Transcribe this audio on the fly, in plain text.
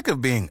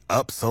of being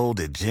upsold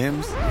at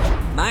gyms?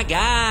 My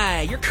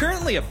guy, you're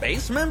currently a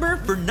base member?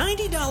 For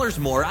 $90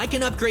 more, I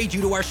can upgrade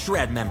you to our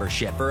Shred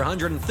membership. For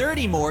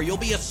 $130 more, you'll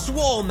be a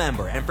Swole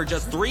member. And for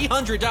just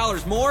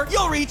 $300 more,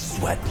 you'll reach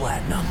Sweat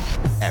Platinum.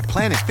 At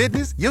Planet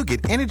Fitness, you'll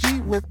get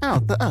energy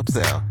without the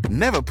upsell.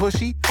 Never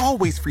pushy,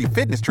 always free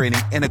fitness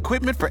training and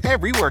equipment for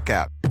every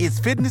workout. It's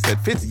fitness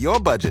that fits your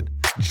budget.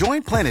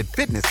 Join Planet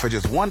Fitness for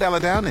just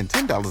 $1 down and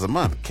 $10 a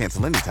month.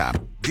 Cancel anytime.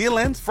 Deal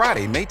ends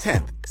Friday, May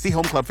 10th. See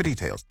Home Club for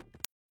details.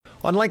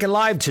 On Lincoln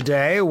Live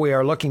today, we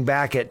are looking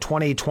back at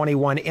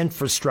 2021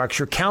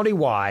 infrastructure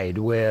countywide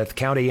with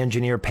County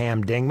Engineer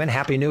Pam Dingman.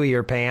 Happy New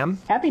Year, Pam.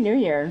 Happy New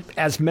Year.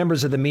 As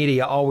members of the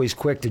media, always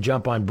quick to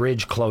jump on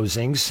bridge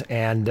closings,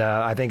 and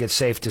I think it's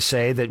safe to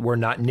say that we're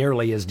not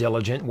nearly as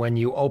diligent when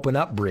you open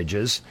up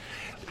bridges.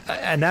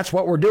 And that's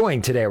what we're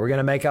doing today. We're going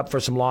to make up for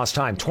some lost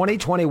time.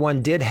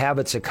 2021 did have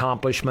its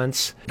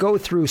accomplishments. Go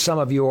through some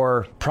of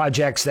your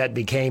projects that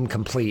became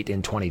complete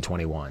in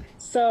 2021.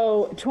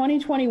 So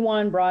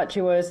 2021 brought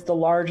to us the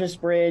largest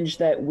bridge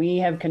that we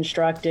have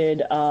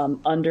constructed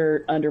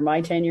under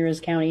my tenure as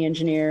county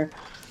engineer,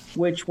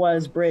 which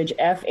was Bridge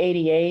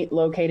F88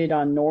 located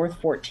on North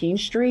 14th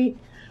Street.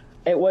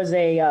 It was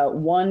a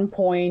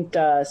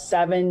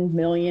 $1.7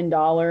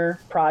 million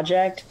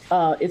project.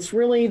 It's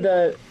really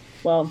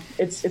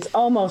it's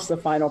almost the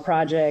final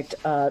project.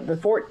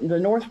 The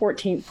North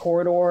 14th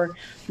corridor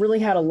really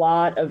had a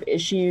lot of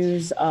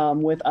issues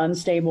with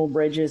unstable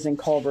bridges and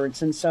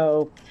culverts. And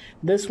so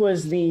this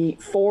was the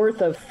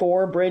fourth of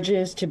 4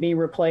 bridges to be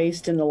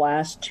replaced in the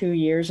last 2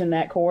 years in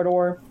that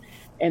corridor.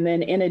 And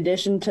then in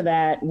addition to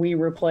that, we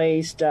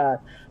replaced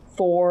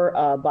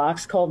 4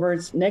 box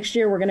culverts. Next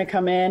year, we're going to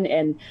come in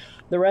and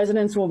the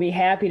residents will be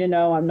happy to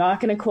know I'm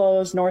not going to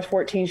close North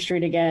 14th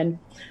Street again,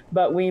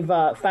 but we've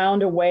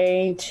found a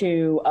way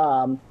to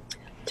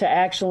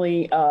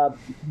actually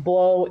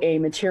blow a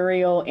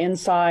material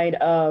inside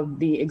of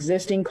the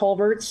existing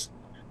culverts.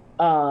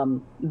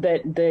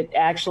 That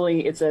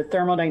actually it's a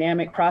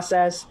thermodynamic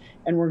process,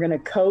 and we're going to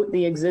coat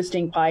the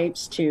existing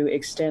pipes to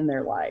extend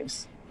their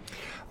lives.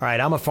 All right,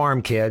 I'm a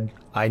farm kid.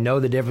 I know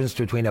the difference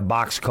between a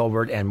box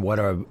culvert and what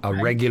a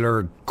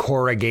regular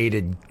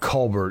corrugated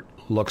culvert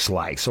looks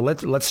like. So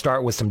let's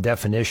start with some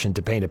definition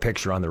to paint a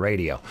picture on the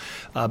radio.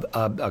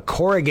 A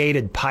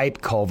corrugated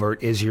pipe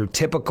culvert is your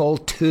typical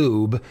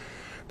tube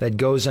that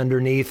goes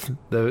underneath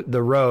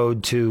the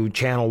road to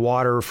channel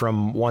water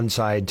from one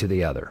side to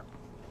the other.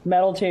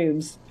 Metal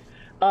tubes.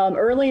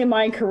 Early in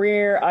my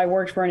career, I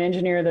worked for an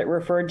engineer that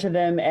referred to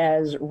them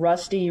as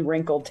rusty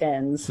wrinkle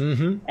tins.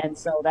 Mm-hmm. And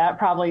so that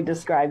probably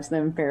describes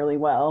them fairly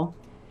well.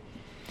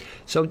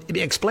 So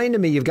explain to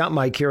me, you've got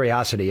my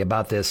curiosity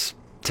about this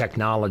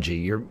technology.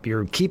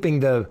 You're keeping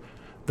the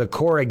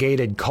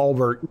corrugated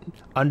culvert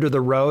under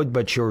the road,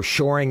 but you're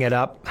shoring it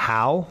up.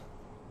 How?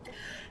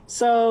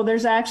 So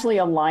there's actually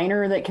a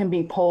liner that can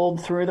be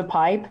pulled through the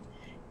pipe.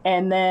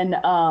 And then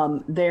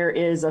there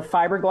is a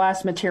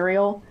fiberglass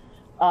material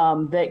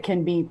that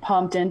can be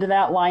pumped into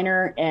that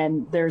liner.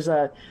 And there's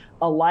a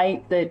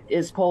light that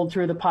is pulled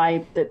through the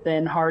pipe that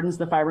then hardens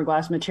the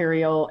fiberglass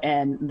material,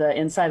 and the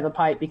inside of the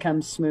pipe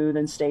becomes smooth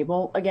and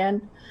stable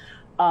again.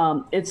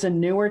 It's a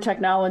newer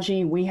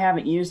technology. We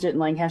haven't used it in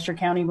Lancaster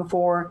County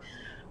before.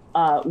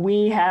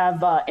 We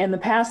have, in the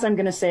past, I'm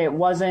going to say it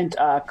wasn't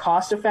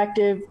cost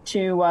effective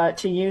to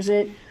use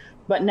it.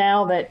 But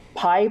now that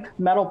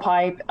metal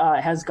pipe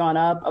has gone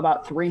up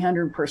about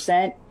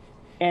 300%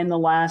 in the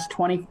last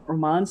 24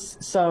 months.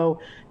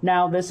 So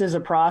now this is a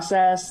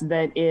process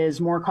that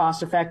is more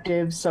cost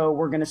effective. So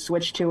we're going to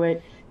switch to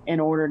it in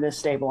order to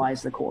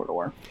stabilize the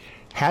corridor.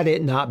 Had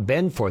it not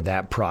been for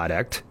that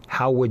product,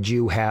 how would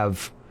you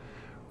have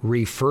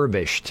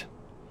refurbished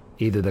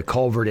either the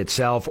culvert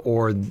itself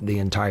or the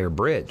entire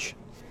bridge?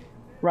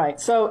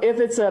 Right. So if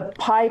it's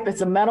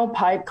a metal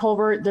pipe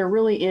culvert, there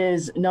really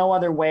is no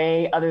other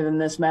way other than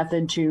this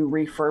method to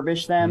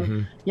refurbish them.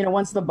 Mm-hmm. You know,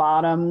 once the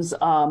bottoms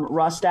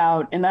rust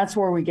out, and that's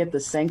where we get the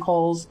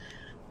sinkholes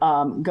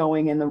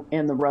going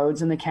in the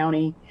roads in the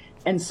county.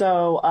 And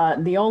so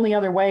the only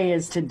other way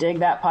is to dig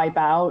that pipe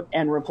out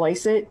and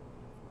replace it,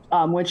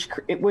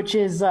 which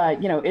is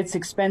it's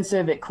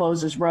expensive. It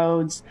closes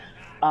roads.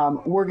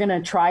 We're going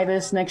to try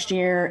this next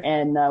year,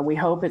 and we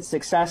hope it's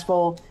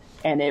successful.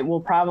 And it will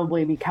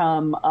probably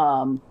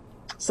become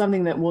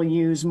something that we'll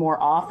use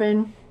more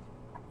often,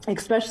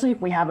 especially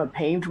if we have a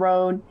paved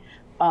road,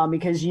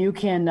 because you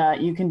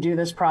can do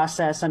this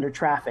process under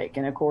traffic.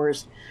 And of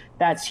course,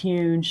 that's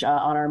huge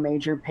on our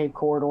major paved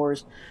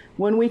corridors.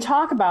 When we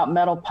talk about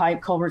metal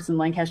pipe culverts in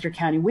Lancaster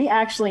County, we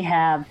actually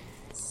have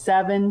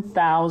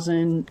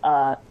 7,000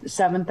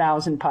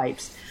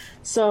 pipes.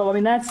 So, I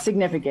mean, that's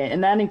significant.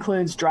 And that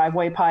includes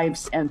driveway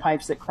pipes and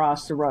pipes that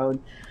cross the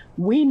road.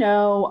 We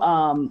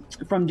know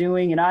from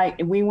doing,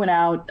 we went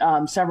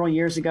out several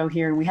years ago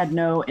here, and we had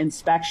no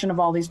inspection of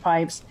all these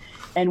pipes,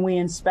 and we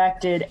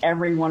inspected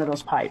every one of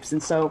those pipes.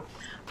 And so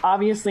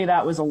obviously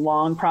that was a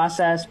long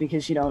process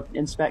because you don't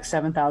inspect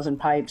 7,000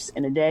 pipes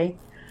in a day.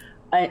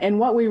 And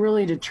what we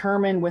really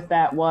determined with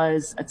that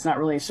was, it's not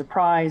really a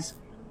surprise,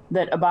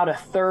 that about a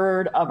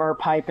third of our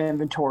pipe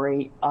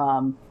inventory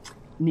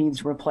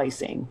needs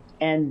replacing.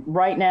 And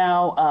right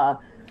now,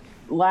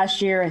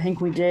 last year, I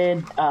think we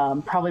did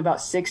probably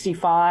about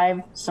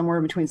 65,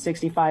 somewhere between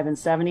 65 and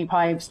 70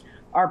 pipes.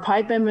 Our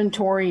pipe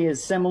inventory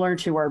is similar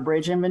to our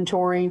bridge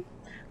inventory.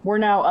 We're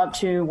now up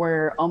to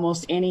where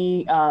almost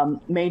any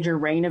major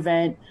rain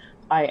event,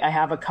 I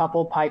have a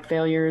couple pipe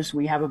failures.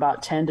 We have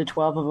about 10 to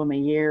 12 of them a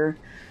year,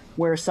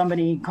 where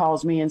somebody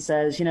calls me and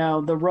says,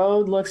 the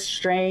road looks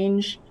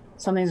strange.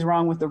 Something's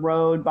wrong with the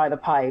road by the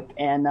pipe.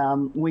 And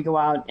we go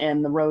out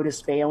and the road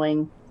is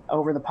failing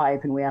over the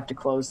pipe and we have to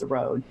close the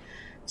road.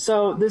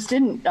 So this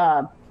didn't,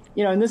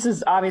 and this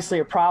is obviously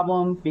a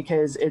problem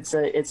because it's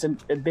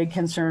a big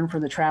concern for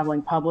the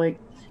traveling public.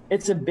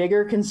 It's a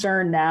bigger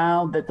concern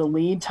now that the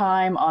lead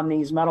time on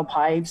these metal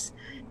pipes,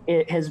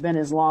 it has been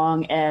as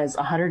long as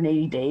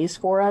 180 days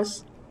for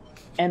us.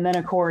 And then,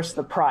 of course,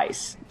 the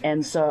price.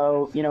 And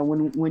so,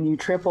 when you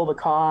triple the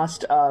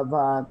cost of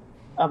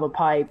a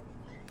pipe,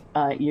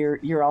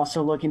 you're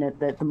also looking at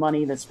that the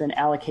money that's been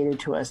allocated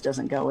to us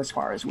doesn't go as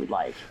far as we'd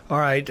like. All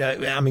right.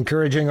 I'm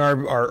encouraging our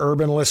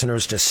urban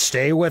listeners to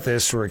stay with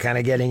us. We're kind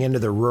of getting into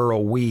the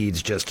rural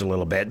weeds just a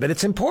little bit, but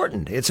it's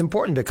important. It's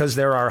important because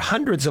there are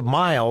hundreds of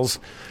miles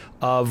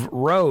of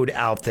road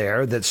out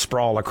there that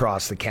sprawl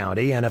across the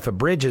county. And if a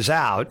bridge is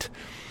out,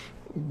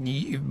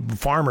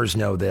 farmers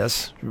know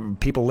this.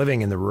 People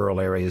living in the rural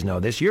areas know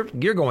this. You're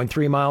going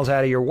 3 miles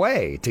out of your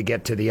way to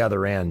get to the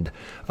other end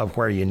of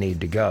where you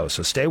need to go.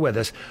 So stay with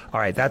us. All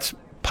right, that's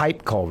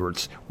pipe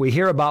culverts. We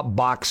hear about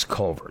box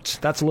culverts.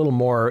 That's a little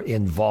more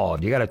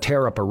involved. You got to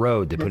tear up a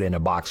road to put in a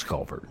box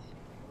culvert.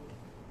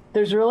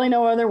 There's really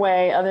no other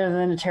way other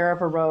than to tear up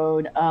a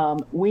road.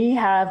 We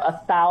have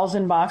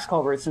 1,000 box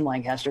culverts in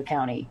Lancaster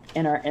County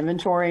in our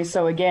inventory.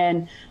 So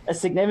again, a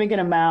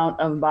significant amount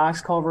of box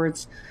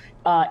culverts.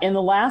 In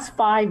the last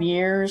 5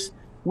 years,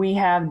 we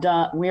have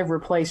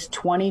replaced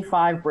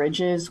 25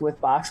 bridges with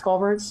box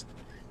culverts.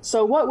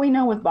 So what we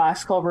know with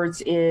box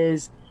culverts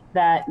is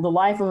that the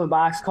life of a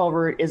box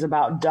culvert is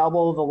about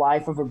double the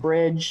life of a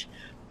bridge.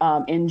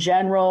 In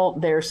general,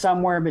 they're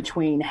somewhere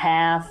between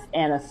half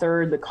and a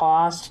third the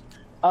cost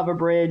of a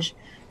bridge.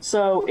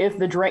 So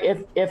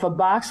if a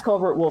box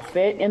culvert will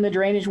fit in the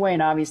drainage way,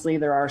 and obviously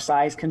there are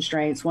size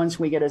constraints, once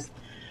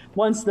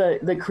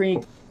the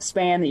creek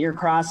span that you're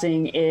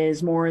crossing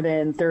is more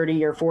than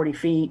 30 or 40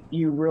 feet,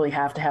 you really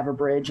have to have a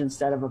bridge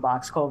instead of a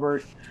box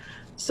culvert.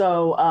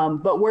 So,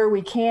 but where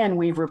we can,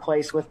 we've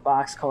replaced with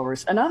box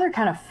culverts. Another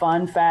kind of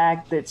fun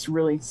fact that's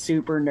really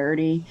super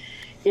nerdy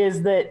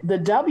is that the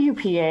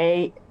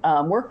WPA,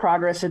 Work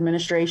Progress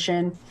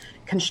Administration,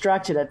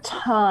 constructed a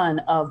ton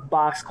of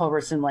box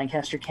culverts in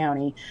Lancaster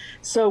County.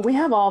 So we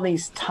have all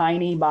these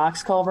tiny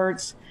box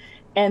culverts,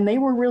 and they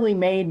were really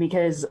made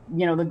because,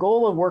 the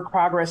goal of Work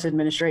Progress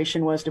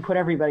Administration was to put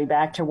everybody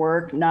back to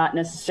work, not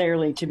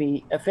necessarily to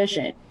be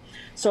efficient.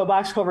 So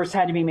box culverts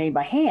had to be made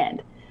by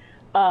hand.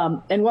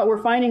 And what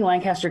we're finding in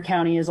Lancaster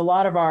County is a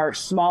lot of our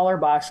smaller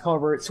box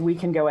culverts we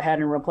can go ahead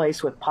and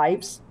replace with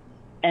pipes.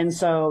 And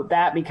so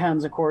that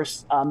becomes, of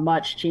course,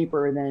 much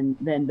cheaper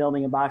than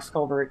building a box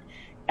culvert.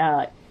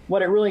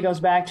 What it really goes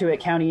back to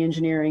at county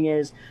engineering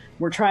is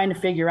we're trying to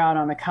figure out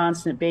on a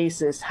constant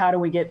basis, how do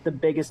we get the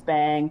biggest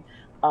bang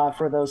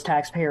for those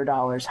taxpayer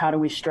dollars? How do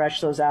we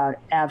stretch those out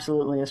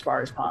absolutely as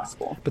far as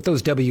possible? But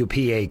those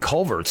WPA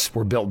culverts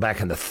were built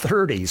back in the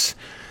 30s.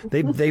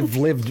 They've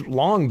lived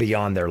long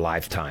beyond their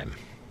lifetime.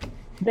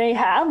 They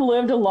have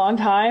lived a long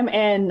time,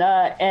 and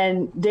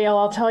Dale,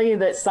 I'll tell you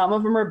that some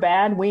of them are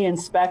bad. We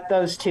inspect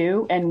those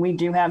too, and we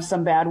do have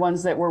some bad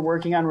ones that we're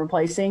working on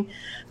replacing,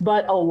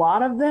 but a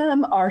lot of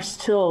them are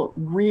still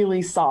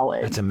really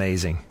solid. That's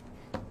amazing.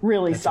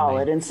 Really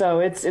solid. Amazing. And so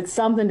it's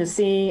something to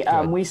see.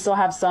 We still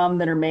have some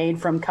that are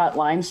made from cut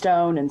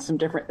limestone and some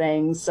different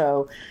things.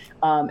 So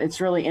it's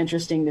really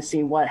interesting to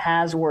see what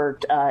has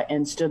worked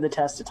and stood the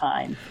test of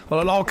time. Well,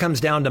 it all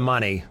comes down to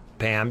money.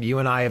 Pam, you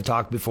and I have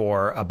talked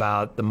before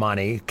about the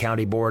money.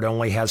 County board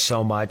only has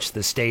so much.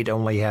 The state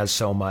only has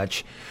so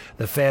much.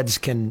 The feds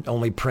can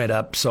only print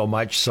up so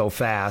much so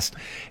fast.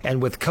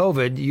 And with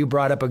COVID, you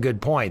brought up a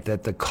good point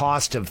that the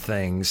cost of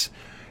things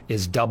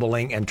is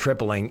doubling and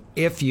tripling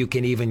if you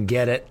can even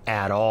get it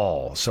at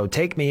all. So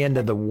take me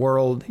into the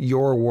world,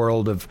 your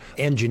world of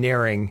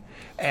engineering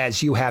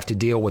as you have to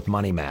deal with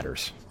money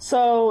matters.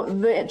 So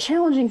the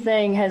challenging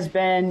thing has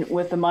been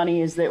with the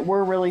money is that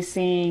we're really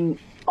seeing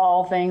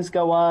all things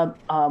go up.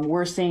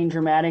 We're seeing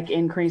dramatic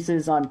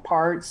increases on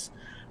parts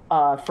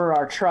for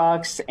our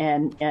trucks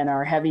and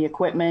our heavy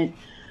equipment.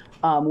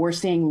 We're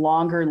seeing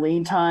longer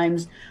lead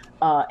times.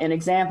 An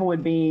example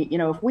would be,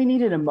 if we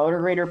needed a motor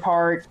grader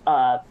part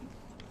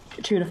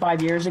 2 to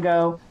 5 years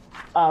ago,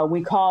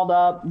 we called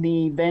up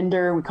the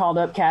vendor, we called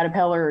up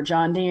Caterpillar or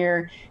John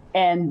Deere,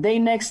 and they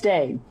next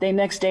day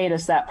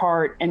us that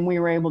part, and we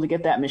were able to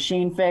get that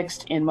machine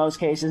fixed in most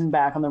cases and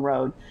back on the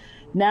road.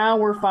 Now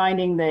we're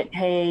finding that,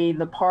 hey,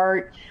 the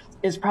part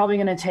is probably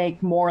going to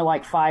take more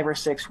like 5 or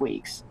 6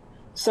 weeks.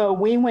 So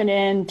we went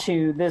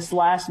into this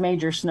last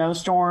major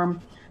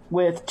snowstorm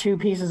with 2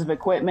 pieces of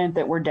equipment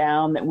that were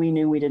down that we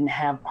knew we didn't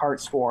have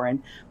parts for.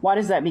 And why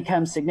does that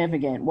become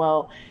significant?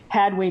 Well,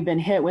 had we been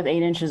hit with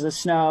 8 inches of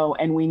snow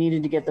and we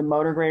needed to get the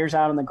motor graders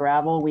out on the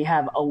gravel, we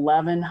have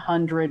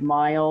 1,100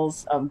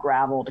 miles of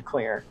gravel to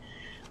clear.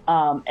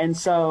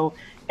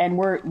 And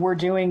we're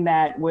doing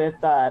that with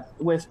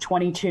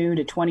 22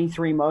 to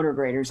 23 motor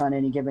graders on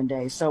any given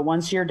day. So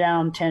once you're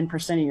down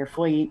 10% of your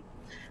fleet,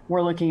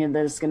 we're looking at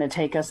this. It's going to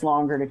take us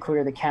longer to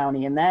clear the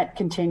county, and that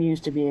continues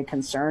to be a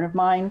concern of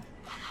mine.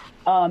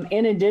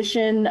 In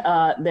addition,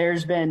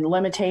 there's been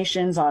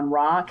limitations on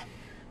rock.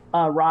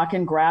 Rock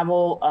and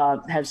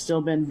gravel have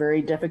still been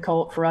very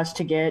difficult for us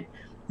to get.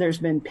 There's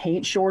been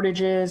paint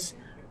shortages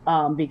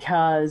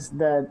because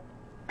the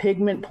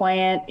pigment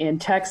plant in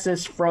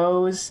Texas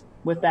froze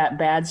with that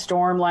bad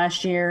storm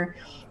last year,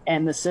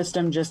 and the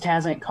system just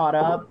hasn't caught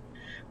up.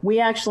 We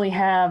actually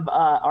have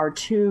our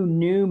 2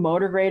 new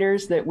motor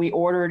graders that we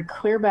ordered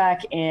clear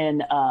back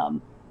in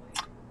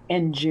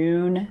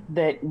June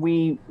that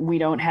we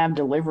don't have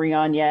delivery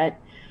on yet.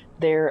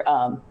 They're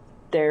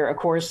of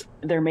course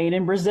they're made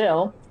in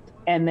Brazil,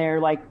 and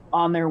they're like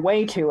on their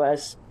way to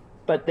us,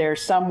 but they're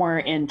somewhere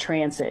in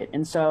transit.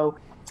 And so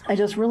I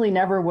just really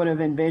never would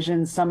have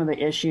envisioned some of the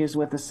issues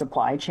with the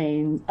supply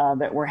chain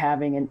that we're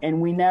having.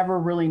 And we never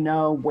really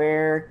know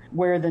where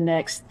the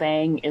next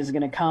thing is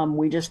going to come.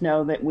 We just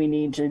know that we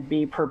need to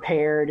be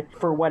prepared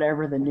for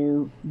whatever the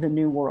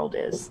new world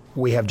is.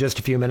 We have just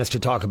a few minutes to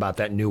talk about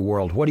that new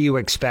world. What do you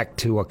expect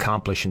to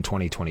accomplish in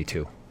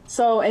 2022?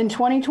 So in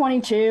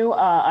 2022,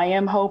 I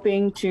am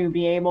hoping to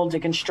be able to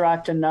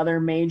construct another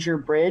major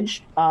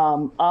bridge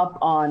up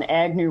on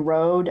Agnew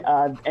Road.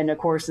 And of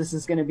course, this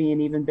is going to be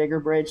an even bigger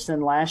bridge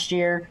than last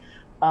year.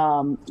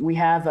 We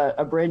have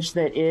a bridge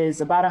that is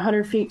about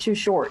 100 feet too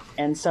short.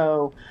 And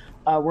so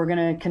we're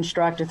going to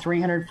construct a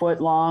 300-foot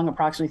long,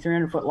 approximately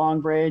 300-foot long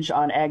bridge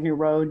on Agnew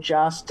Road,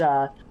 just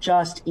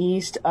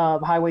east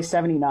of Highway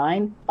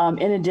 79.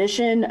 In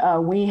addition,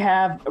 we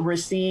have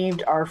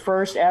received our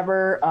first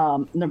ever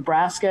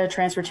Nebraska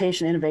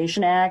Transportation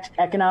Innovation Act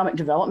Economic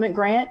Development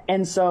Grant.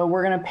 And so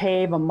we're going to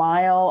pave a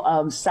mile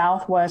of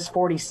Southwest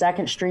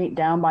 42nd Street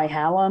down by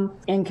Hallam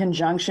in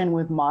conjunction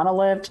with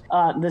Monolift.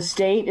 The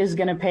state is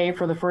going to pay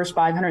for the first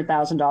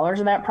 $500,000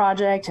 of that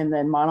project, and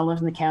then Monolift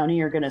and the county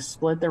are going to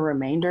split the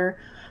remainder.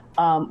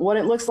 What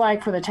it looks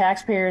like for the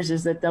taxpayers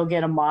is that they'll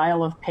get a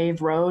mile of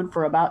paved road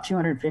for about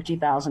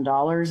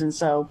 $250,000. And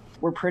so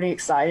we're pretty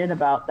excited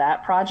about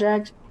that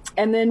project.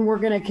 And then we're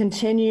going to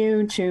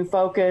continue to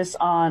focus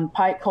on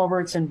pipe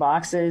culverts and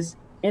boxes.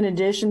 In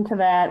addition to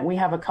that, we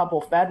have a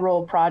couple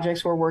federal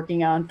projects we're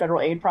working on,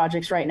 federal aid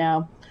projects right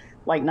now,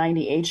 like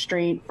 98th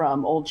Street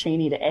from Old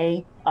Cheney to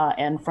A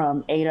and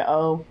from A to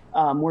O.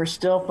 We're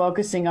still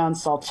focusing on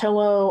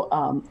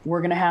Saltillo.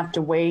 We're going to have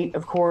to wait.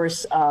 Of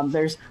course,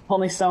 there's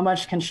only so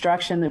much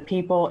construction that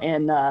people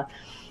in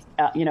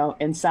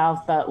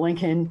South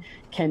Lincoln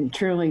can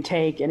truly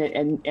take,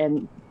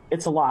 and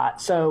it's a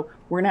lot. So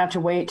we're going to have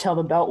to wait till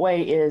the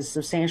Beltway is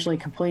substantially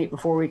complete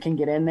before we can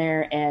get in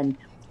there and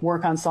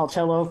work on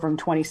Saltillo from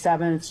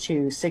 27th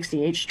to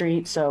 68th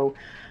Street. So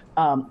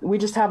we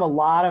just have a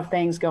lot of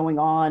things going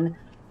on,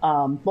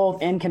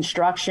 both in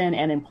construction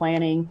and in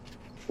planning.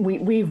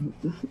 We've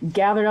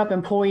gathered up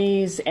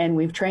employees and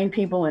we've trained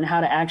people in how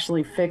to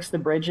actually fix the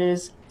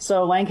bridges.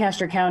 So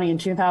Lancaster County in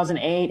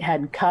 2008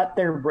 had cut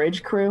their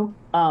bridge crew.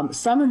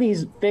 Some of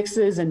these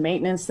fixes and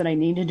maintenance that I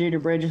need to do to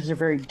bridges are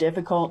very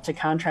difficult to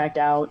contract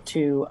out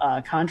to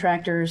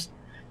contractors.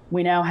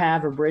 We now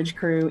have a bridge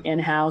crew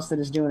in-house that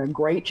is doing a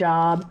great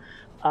job.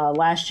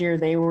 Last year,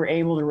 they were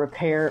able to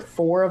repair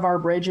 4 of our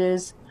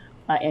bridges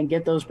and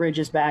get those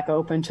bridges back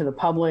open to the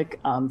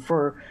public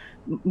for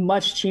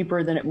much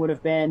cheaper than it would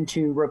have been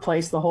to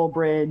replace the whole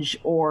bridge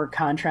or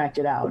contract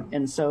it out.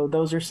 And so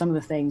those are some of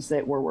the things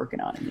that we're working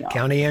on in the office.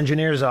 County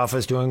Engineer's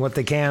Office doing what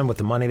they can with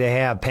the money they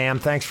have. Pam,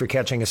 thanks for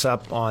catching us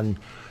up on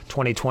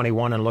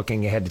 2021 and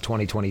looking ahead to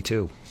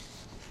 2022.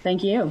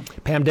 Thank you.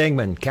 Pam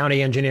Dingman,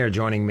 County Engineer,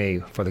 joining me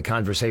for the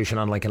conversation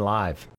on Lincoln Live.